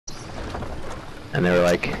and they were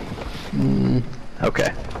like, okay.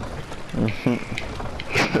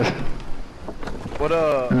 What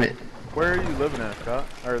I mean, where are you living at, Scott?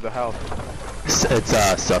 Or the house?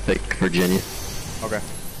 it's Suffolk, Virginia. Okay.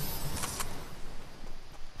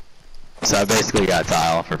 So I basically got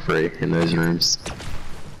tile for free in those rooms.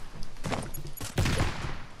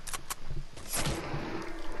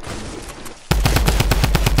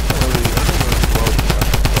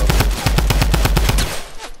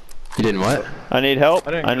 You didn't what? I need help.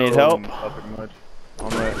 I need help. Much. On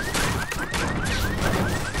that.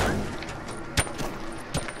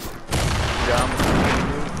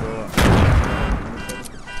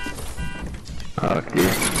 Oh, dude.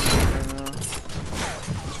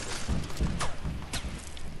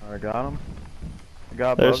 I got him. I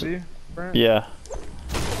got There's, above you, Brent? yeah.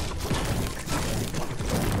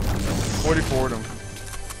 44'd him.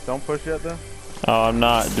 Don't push yet, though? Oh, I'm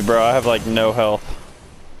not, bro. I have like no health.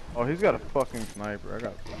 Oh, he's got a fucking sniper. I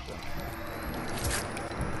got to push that.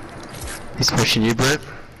 He's pushing you, Brent.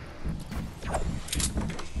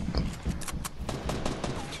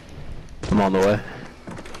 I'm on the way.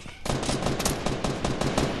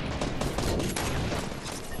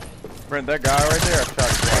 Brent, that guy right there, I shot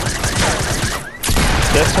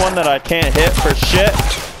This one that I can't hit for shit.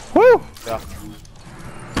 Woo! Yeah.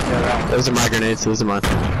 Yeah, Those are my grenades, those are mine.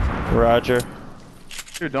 Roger.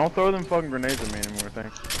 dude, don't throw them fucking grenades at me anymore,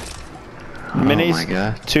 thanks. Minis? Oh my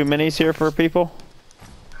god. 2 minis here for people?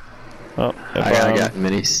 Oh, I got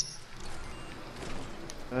minis.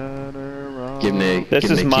 Give me this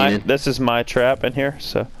give is me my Keenan. this is my trap in here,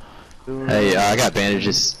 so Hey, I got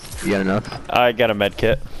bandages. You got enough? I got a med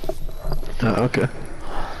kit. Oh, okay.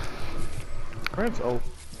 Brent's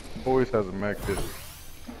always has a mech kit.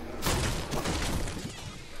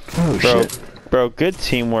 Oh shit. Bro, good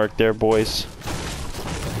teamwork there, boys.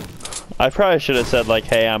 I probably should have said like,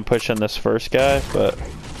 hey, I'm pushing this first guy, but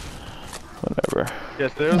whatever.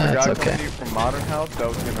 Yes, there was a That's guy okay. coming from Modern House that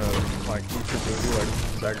was gonna like eat your booty like a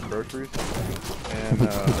bag of groceries, and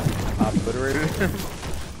I obliterated him.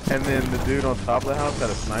 And then the dude on top of the house had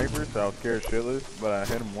a sniper, so I was scared shitless. But I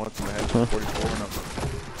hit him once in the head with 44, and I'm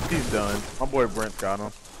like, he's done. My boy Brent's got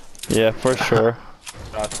him. Yeah, for sure.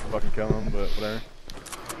 Tried to fucking kill him, but whatever.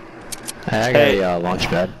 Hey, I got a launch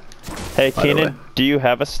pad. Hey, By the way. Keenan, do you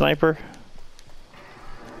have a sniper?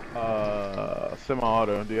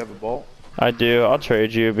 Semi-auto. Do you have a bolt? I do. I'll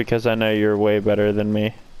trade you because I know you're way better than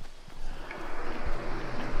me.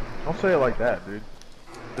 Don't say it like that, dude.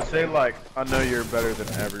 Just say like, I know you're better than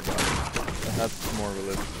everybody. That's more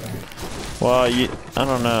realistic. Well, I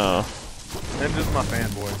don't know. And just my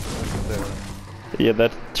fanboy. Yeah,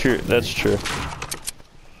 that's true. That's true.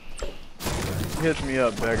 He hits me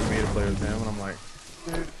up begging me to play with him, and I'm like,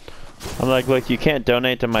 dude. I'm like, look, you can't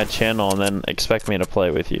donate to my channel and then expect me to play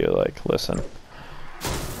with you. Like, listen.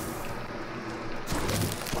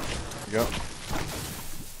 Yep.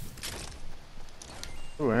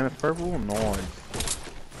 Ooh, and it's purple noise.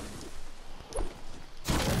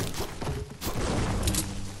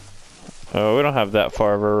 Oh, we don't have that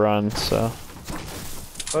far of a run, so.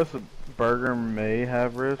 Plus, the burger may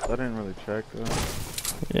have risk. I didn't really check though.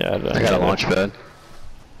 Yeah, I got a launch pad.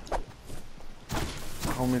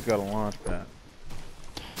 Homie's got a launch pad.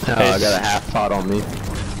 No, I got a half pot on me.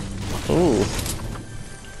 Ooh.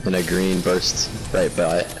 And a green burst right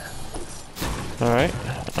by it. Alright.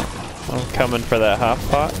 I'm coming for that half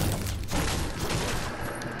pot.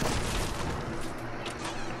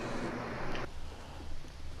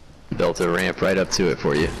 Built a ramp right up to it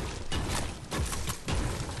for you.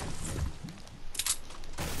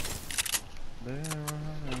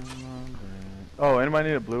 Oh, anybody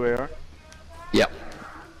need a blue AR? Yep.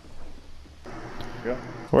 Yeah.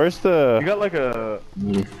 Where's the... You got like a...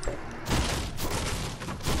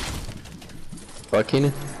 What,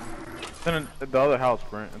 Keenan? It's in the other house,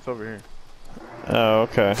 Brent. It's over here. Oh,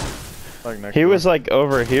 okay. Like next He door. was like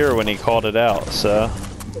over here when he called it out, so...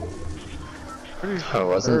 Oh,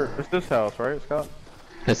 wasn't It's this house, right, Scott?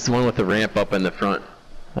 It's the one with the ramp up in the front.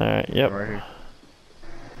 Alright, yep. Right here.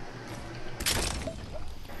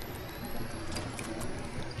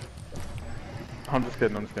 I'm just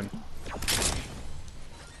kidding, I'm just kidding.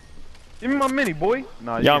 Give me my mini, boy!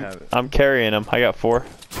 Nah, you Yeah, can have it. I'm carrying him. I got 4.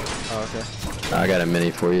 Oh, okay. I got a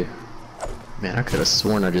mini for you. Man, I could have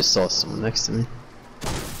sworn I just saw someone next to me.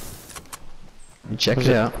 Check it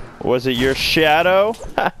out. Was it your shadow?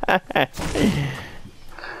 Nope.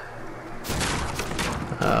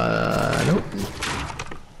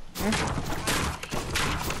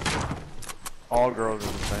 All girls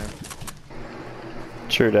are the same.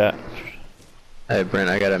 True that. Hey, Brent,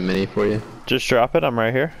 I got a mini for you. Just drop it. I'm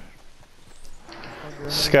right here.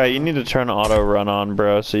 Sky, you need to turn auto run on,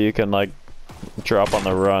 bro, so you can like drop on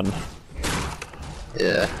the run.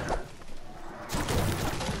 Yeah.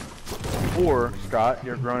 Or, Scott,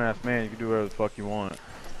 you're a grown-ass man, you can do whatever the fuck you want.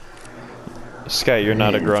 Sky, you're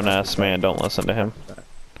not a grown-ass man. Don't listen to him.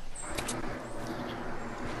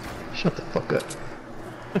 Shut the fuck up.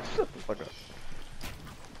 Shut the fuck up.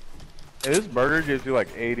 Hey, this burger gives you like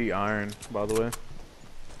 80 iron, by the way.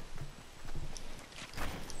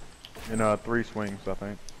 In 3 swings, I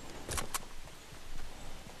think.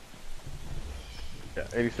 Yeah,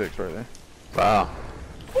 86 right there. Wow.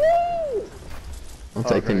 I'll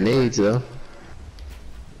take the nades though.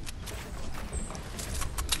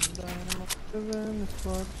 There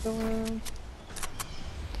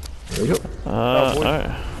we go. Alright.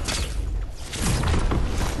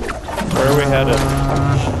 Where are we headed?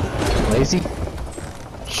 Lazy?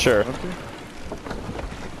 Sure. Okay.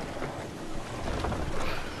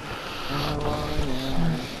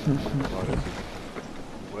 Oh, this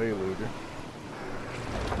is way looter.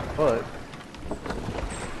 But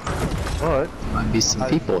Might be some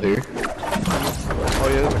people here. oh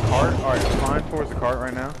yeah, there's a cart. Alright, I'm flying towards the cart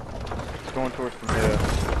right now. It's going towards tomato.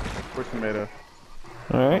 Towards tomato.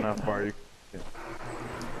 Alright. Not far. You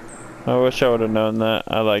I wish I would have known that.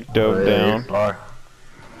 I like dove down.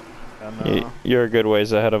 You're a good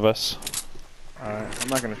ways ahead of us. Alright, I'm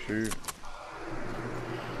not gonna shoot.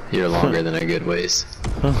 You're longer than a good ways.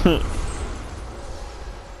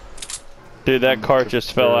 Dude, that cart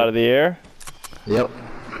just fell out of the air. Yep.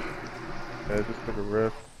 Yeah, it just took a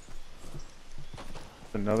riff.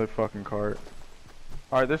 Another fucking cart.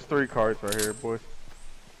 Alright, there's 3 carts right here, boys.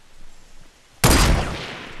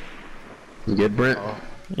 You good, Brent? Oh.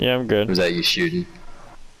 Yeah, I'm good. Was that you shooting?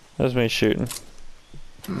 That's me shooting.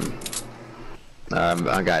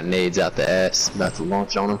 I got nades out the ass. About to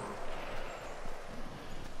launch on them.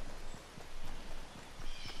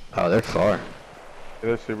 Oh, they're far. Yeah,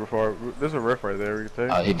 they're super far. There's a riff right there we can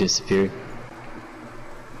take. Oh, he disappeared.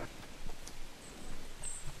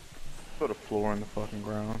 Put a floor in the fucking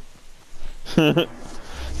ground.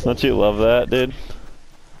 Don't you love that, dude?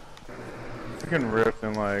 We can riff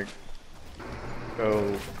and like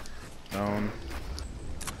go down.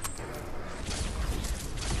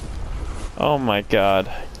 Oh my god.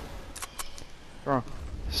 What's wrong?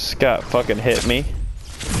 Scott fucking hit me.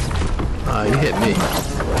 You hit me.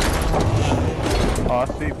 Oh,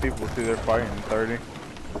 I see people too. They're fighting 30.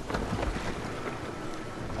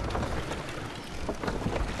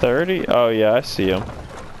 30? Oh yeah, I see him.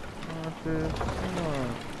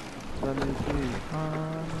 Let me see.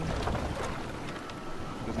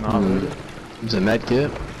 It's not looted. There's a med kit.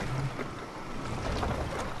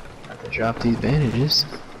 Have to drop these bandages.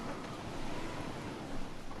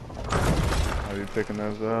 Are you picking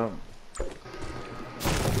those up?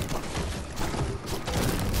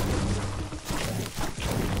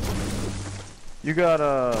 You got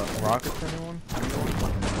rockets, anyone?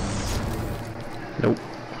 Nope.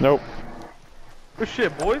 Nope. Good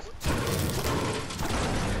shit, boys.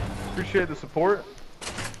 Appreciate the support.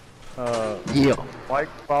 Yeah. Like,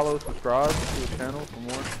 follow, subscribe to the channel for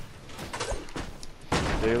more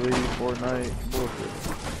daily Fortnite bullshit.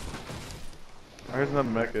 Oh, here's another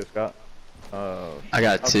mecha, Scott. I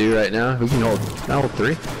got 2 right now. We can hold. Can I hold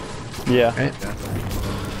 3? Yeah. Right?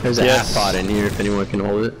 There's a Yes. half pot in here if anyone can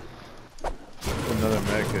hold it. Another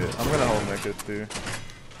mecha. I'm gonna hold mecha too.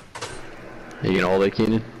 You can hold it,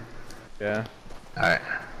 Keenan? Yeah. Alright.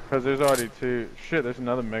 Cause there's already 2. Shit, there's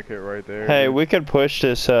another mecha right there. Hey, dude. we could push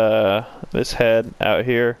this this head out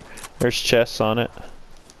here. There's chests on it.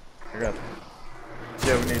 I got.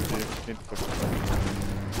 Yeah, we need to push it.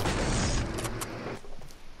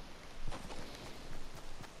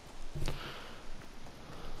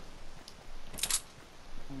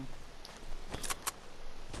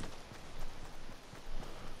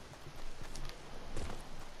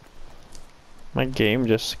 My game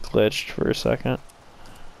just glitched for a second.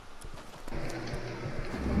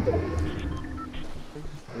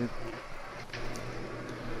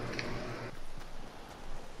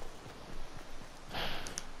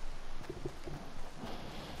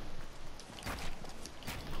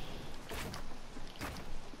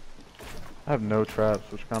 I have no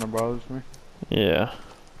traps, which kind of bothers me. Yeah.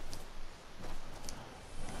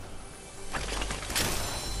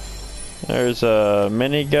 There's a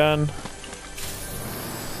minigun.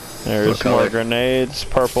 There's What more color? grenades,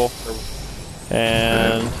 purple.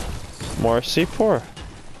 And more C4.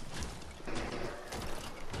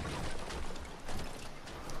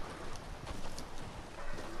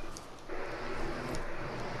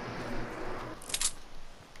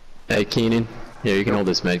 Hey, Keenan. Yeah, you can hold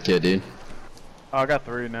this med kit, dude. Oh, I got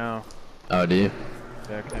 3 now. Oh, do you?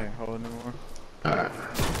 Yeah, I can't hold anymore. Alright.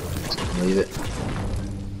 Leave it.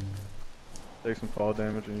 Take some fall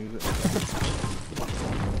damage and use it.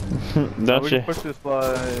 Don't we you? can push this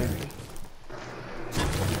like...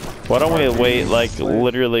 Why don't we wait like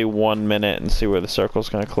literally 1 minute and see where the circle's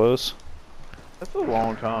gonna close? That's a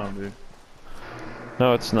long time, dude.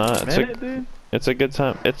 No, it's not. Dude? It's a good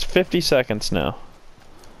time. It's 50 seconds now.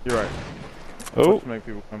 You're right. Oh. Let's make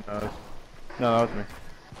people come to us. No, that was me.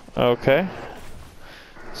 Okay.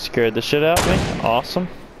 Scared the shit out of me. Awesome.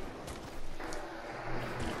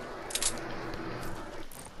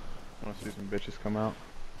 I want to see some bitches come out.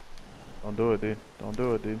 Don't do it, dude. Don't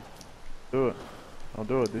do it, dude. Do it. Don't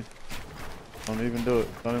do it, dude. Don't even do it.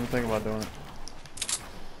 Don't even think about doing it.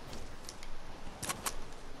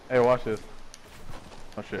 Hey, watch this.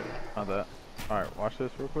 Oh shit, not that. Alright, watch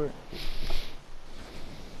this real quick.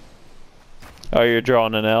 Oh, you're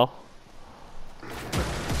drawing an L?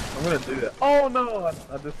 I'm gonna do that. Oh no,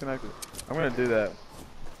 I disconnected. I'm gonna do that.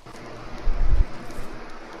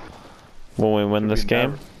 When we win this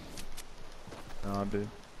game? No, dude.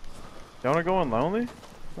 You wanna go in lonely?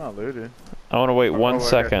 Not looted. I wanna wait 1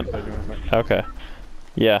 second. Okay.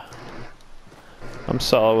 Yeah. I'm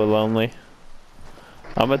solid with lonely.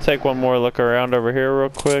 I'm gonna take one more look around over here real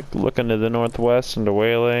quick, looking to the northwest into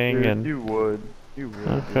Wailing. Dude, and you would. You would.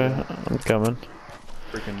 Okay, I'm coming.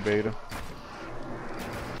 Freaking beta.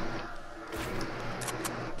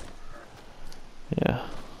 Yeah.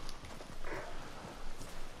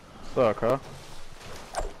 Suck, huh?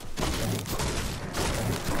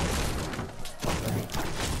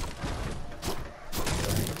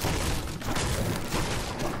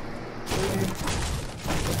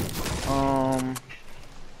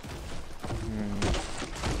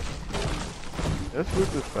 Let's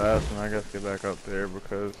move this fast and I guess get back up there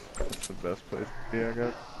because it's the best place to be, I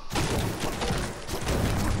guess.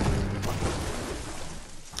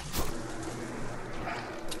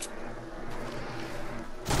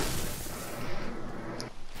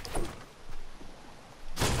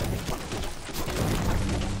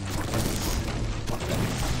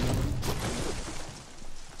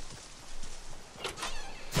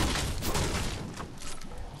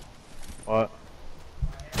 What?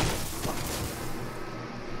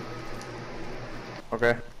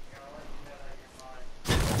 Okay.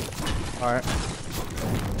 Alright.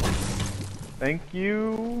 Thank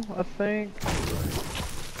you, I think.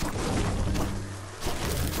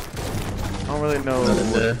 I don't really know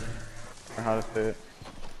how to say it.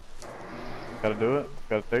 Gotta do it?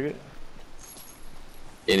 Gotta take it?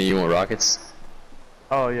 Any you want rockets?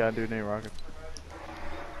 Oh yeah, I do need rockets.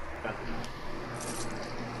 Yeah.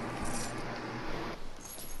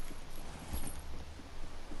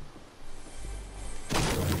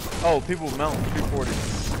 Oh, people mountain 240.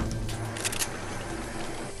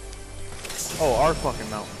 Oh, our fucking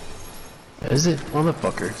mountain. Is it?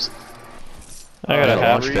 Motherfuckers. I got a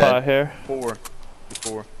half spot here. 4.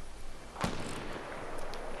 4.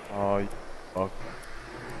 Oh, you fuck.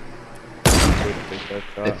 Take that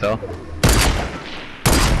shot. They fell.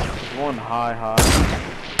 One high.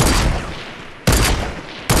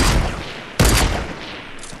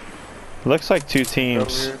 Looks like 2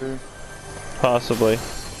 teams. Over here, dude. Possibly.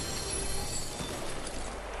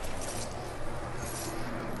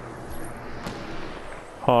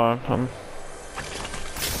 Hold on.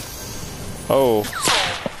 Oh.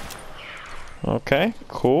 Okay,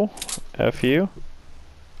 cool. F you.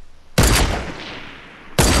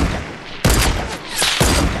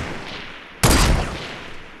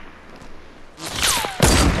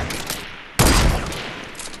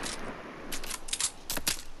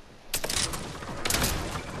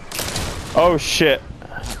 Oh shit.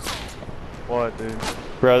 What, dude?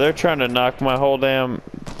 Bro, they're trying to knock my whole damn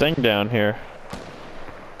thing down here.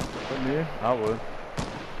 Wouldn't you? I would.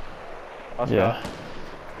 Yeah.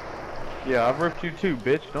 Yeah, I've ripped you too,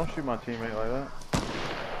 bitch. Don't shoot my teammate like that.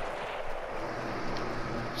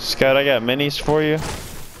 Scott, I got minis for you.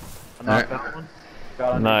 I knocked that one.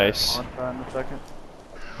 Got Nice. launch pad in a second.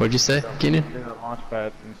 What'd you say, Keenan? Get that launch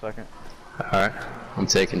pad in a second. Alright. I'm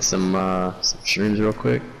taking some shrooms real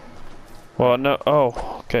quick. Well, no.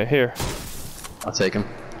 Oh, okay, here. I'll take them.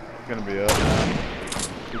 It's gonna be up now.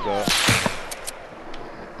 He's up.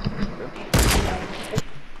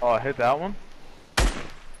 Oh, I hit that one.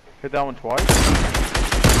 Hit that one twice.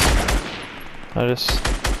 I just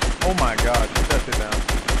Oh my god, shoot that shit down.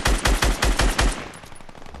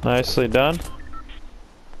 nicely done.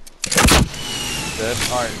 Dead.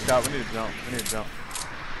 Alright, Scott, we need to jump.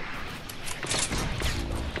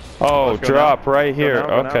 Oh, Let's go drop now. right here.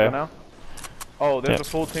 Go Okay. now. Oh, there's Yep. a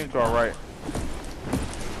full team to our right.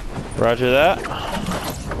 Roger that.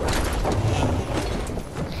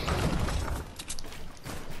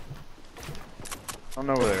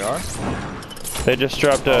 don't know where they are. They just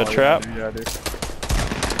dropped a trap. Yeah, I do.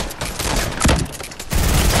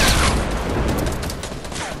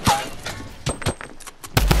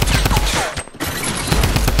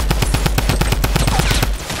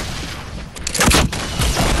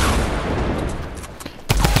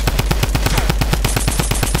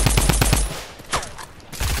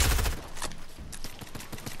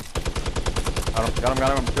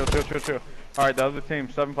 Got him. Chill. Alright, the other team,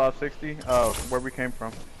 7560, where we came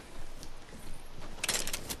from.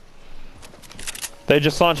 They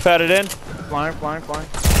just launch padded in. Flying.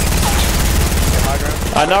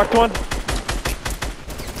 I knocked one.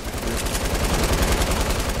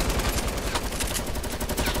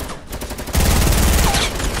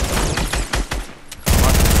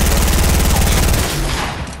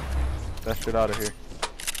 That shit out of here.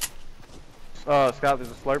 Scott,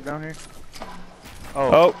 there's a slurp down here.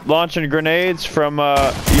 Oh, launching grenades from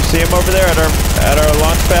you see him over there at our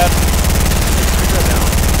launch pad?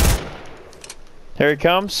 Here he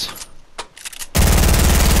comes.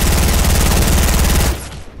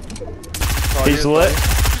 Oh, He's lit.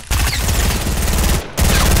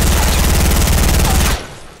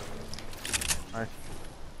 Nice.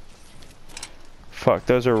 Fuck,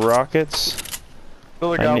 those are rockets.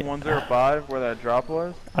 Still got 105 where that drop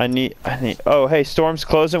was. I need. Oh, hey, storm's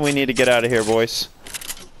closing. We need to get out of here, boys.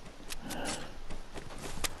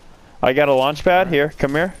 I got a launch pad here.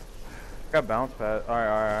 Come here. Got bounce pad.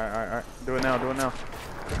 Alright. Do it now.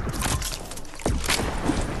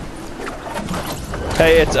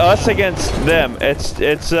 Hey, it's us against them. It's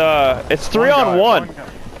 3 on 1.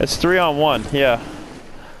 It's 3 on 1. Yeah.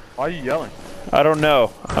 Why are you yelling? I don't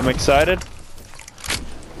know. I'm excited.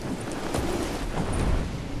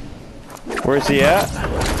 Where's he at?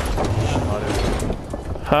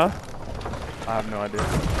 Huh? I have no idea.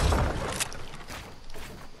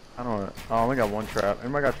 I don't know. I only got one trap.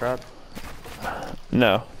 Anybody got traps?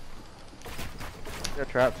 No. You got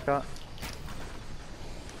traps, Scott?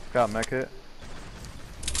 Got mech hit.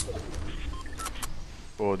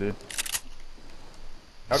 Cool, dude.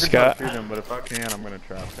 I can try to shoot him, but if I can, I'm gonna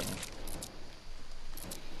trap him.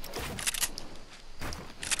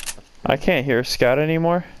 I can't hear Scott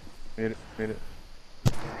anymore. Need it.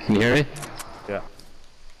 Can you hear me? Yeah.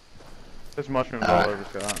 There's mushrooms all over,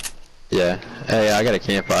 Scott. Yeah. Hey, I got a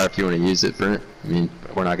campfire if you want to use it, Brent. I mean,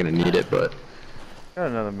 we're not gonna need it, but. Got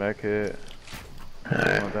another mech hit.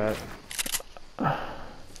 Alright. Want that?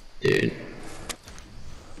 Dude.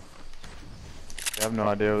 I have no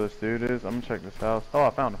idea where this dude is. I'm gonna check this house. Oh, I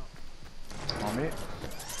found him. On me.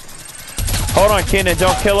 Hold on, Keenan.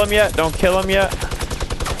 Don't kill him yet.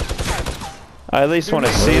 I at least want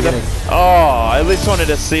to see the. Oh, I at least wanted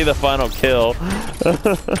to see the final kill.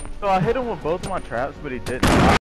 So I hit him with both of my traps, but he didn't.